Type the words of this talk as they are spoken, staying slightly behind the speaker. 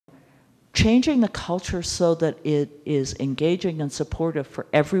changing the culture so that it is engaging and supportive for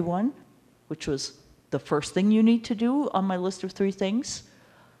everyone, which was the first thing you need to do on my list of 3 things.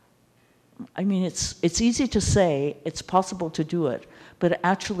 I mean, it's easy to say, it's possible to do it, but it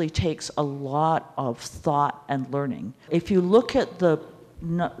actually takes a lot of thought and learning. If you look at the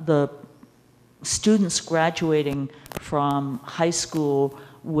students graduating from high school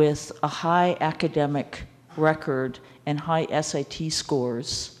with a high academic record and high SAT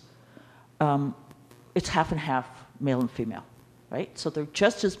scores, it's half and half male and female, right? So there are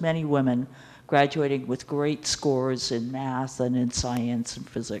just as many women graduating with great scores in math and in science and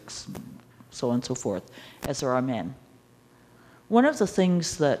physics, and so on and so forth, as there are men. One of the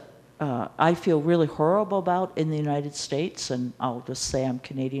things that I feel really horrible about in the United States, and I'll just say I'm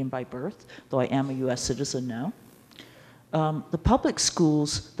Canadian by birth, though I am a US citizen now, the public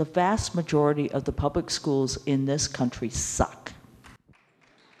schools, the vast majority of the public schools in this country suck.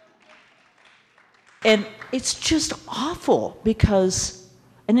 And it's just awful because,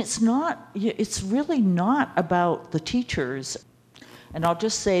 and it's really not about the teachers. And I'll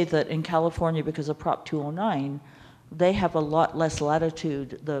just say that in California, because of Prop 209, they have a lot less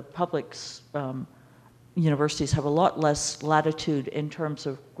latitude, the public universities have a lot less latitude in terms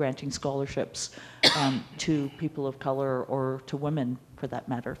of granting scholarships to people of color or to women, for that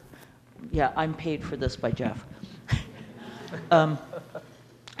matter. Yeah, I'm paid for this by Jeff.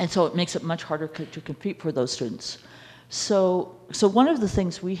 And so it makes it much harder to compete for those students. So one of the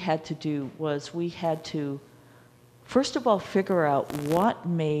things we had to do was we had to, first of all, figure out what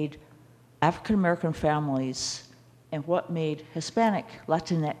made African American families and what made Hispanic,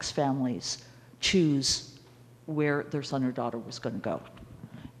 Latinx families choose where their son or daughter was going to go.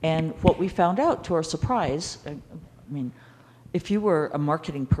 And what we found out, to our surprise, I mean, if you were a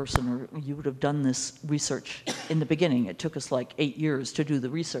marketing person, or you would have done this research in the beginning. It took us like 8 years to do the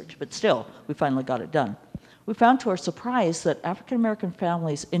research, but still, we finally got it done. We found to our surprise that African American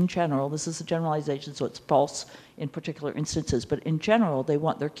families in general, this is a generalization, so it's false in particular instances, but in general, they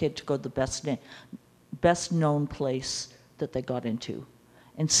want their kid to go to the best known place that they got into.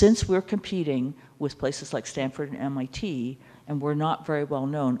 And since we're competing with places like Stanford and MIT, and we're not very well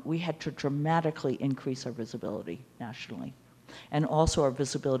known, we had to dramatically increase our visibility nationally, and also our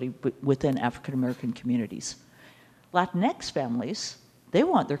visibility within African American communities. Latinx families, they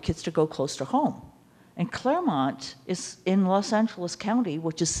want their kids to go close to home. And Claremont is in Los Angeles County,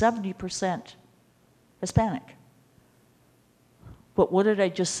 which is 70% Hispanic. But what did I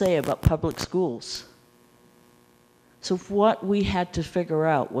just say about public schools? So what we had to figure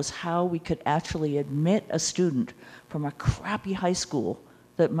out was how we could actually admit a student from a crappy high school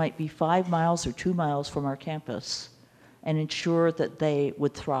that might be 5 miles or 2 miles from our campus and ensure that they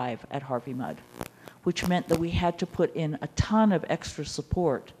would thrive at Harvey Mudd, which meant that we had to put in a ton of extra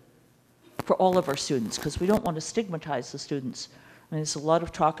support for all of our students, because we don't want to stigmatize the students. I mean, there's a lot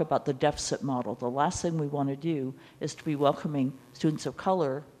of talk about the deficit model. The last thing we want to do is to be welcoming students of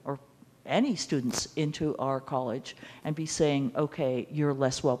color or any students into our college and be saying, okay, you're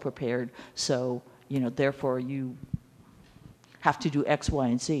less well prepared, so therefore you have to do X, Y,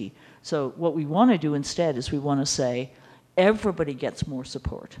 and Z. So what we want to do instead is we want to say, everybody gets more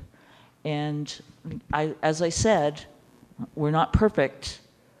support. And as I said, we're not perfect,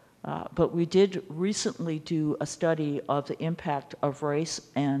 but we did recently do a study of the impact of race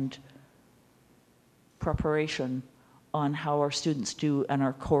and preparation on how our students do in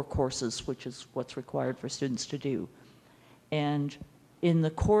our core courses, which is what's required for students to do. And in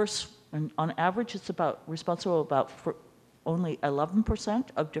the course, on average, it's responsible for only 11%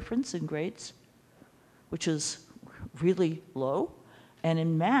 of difference in grades, which is really low. And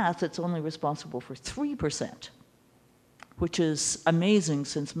in math, it's only responsible for 3%, which is amazing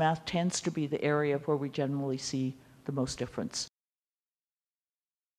since math tends to be the area where we generally see the most difference.